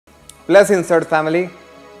Blessings, Earth family.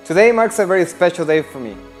 Today marks a very special day for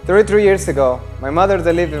me. 33 years ago, my mother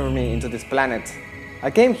delivered me into this planet.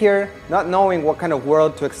 I came here not knowing what kind of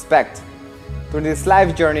world to expect. Through this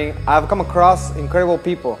life journey, I have come across incredible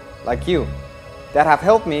people like you that have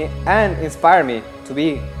helped me and inspired me to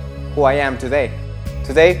be who I am today.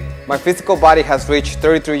 Today, my physical body has reached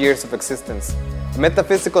 33 years of existence, a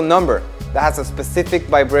metaphysical number that has a specific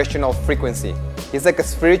vibrational frequency. It's like a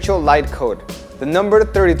spiritual light code. The number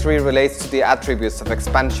 33 relates to the attributes of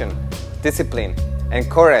expansion, discipline, and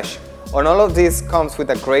courage, and all of this comes with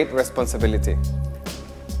a great responsibility.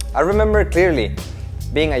 I remember clearly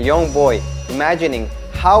being a young boy, imagining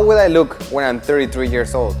how will I look when I'm 33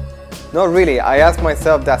 years old. No, really, I asked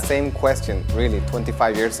myself that same question, really,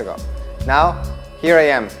 25 years ago. Now, here I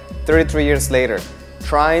am, 33 years later,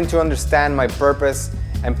 trying to understand my purpose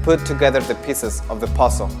and put together the pieces of the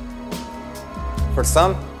puzzle. For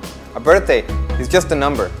some, a birthday is just a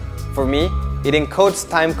number. For me, it encodes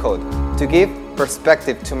time code to give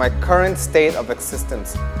perspective to my current state of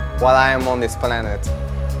existence while I am on this planet.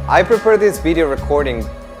 I prepared this video recording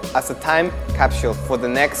as a time capsule for the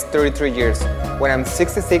next 33 years. When I'm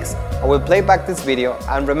 66, I will play back this video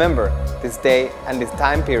and remember this day and this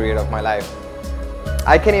time period of my life.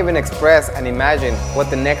 I can even express and imagine what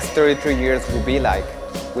the next 33 years will be like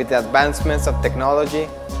with the advancements of technology,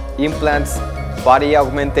 implants, body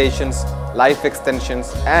augmentations, life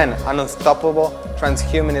extensions, and an unstoppable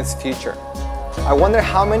transhumanist future. I wonder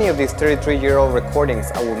how many of these 33-year-old recordings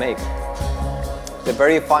I will make. The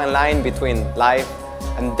very fine line between life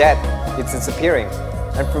and death is disappearing,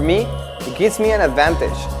 and for me, it gives me an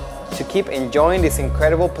advantage to keep enjoying this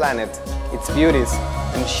incredible planet, its beauties,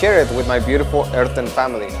 and share it with my beautiful Earthen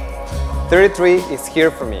family. 33 is here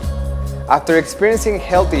for me. After experiencing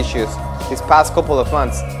health issues these past couple of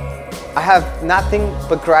months, I have nothing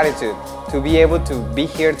but gratitude to be able to be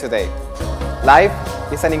here today. Life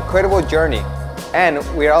is an incredible journey, and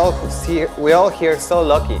we're all here so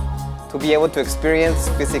lucky to be able to experience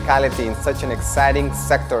physicality in such an exciting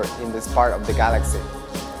sector in this part of the galaxy.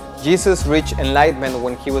 Jesus reached enlightenment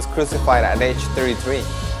when he was crucified at age 33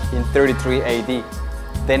 in 33 AD.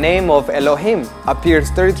 The name of Elohim appears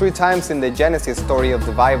 33 times in the Genesis story of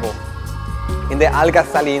the Bible. In the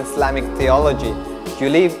Al-Ghazali Islamic theology, you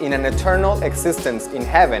live in an eternal existence in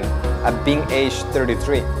heaven at being aged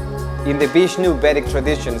 33. In the Vishnu Vedic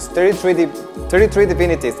traditions, 33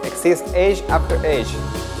 divinities exist age after age.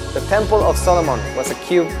 The Temple of Solomon was a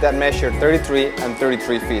cube that measured 33 and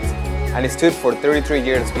 33 feet, and it stood for 33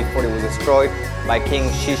 years before it was destroyed by King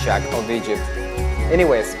Shishak of Egypt.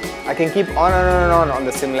 Anyways, I can keep on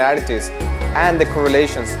the similarities and the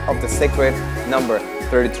correlations of the sacred number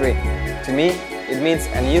 33. To me, it means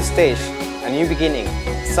a new stage, a new beginning,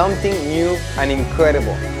 something new and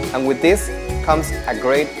incredible. And with this comes a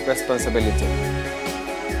great responsibility.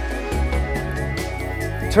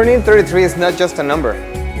 Turning 33 is not just a number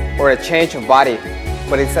or a change of body,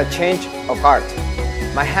 but it's a change of heart.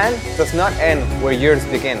 My hand does not end where yours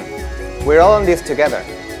begin. We're all in this together.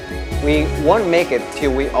 We won't make it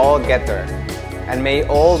till we all get there. And may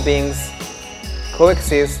all beings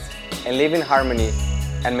coexist and live in harmony,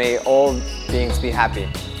 and may all beings be happy.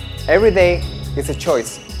 Every day is a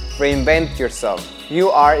choice. Reinvent yourself.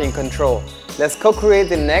 You are in control. Let's co-create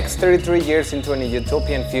the next 33 years into a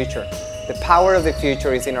utopian future. The power of the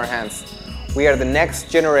future is in our hands. We are the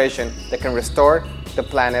next generation that can restore the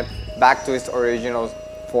planet back to its original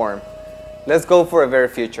form. Let's go for a better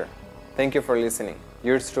future. Thank you for listening.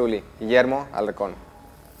 Yours truly, Guillermo, Alarcon.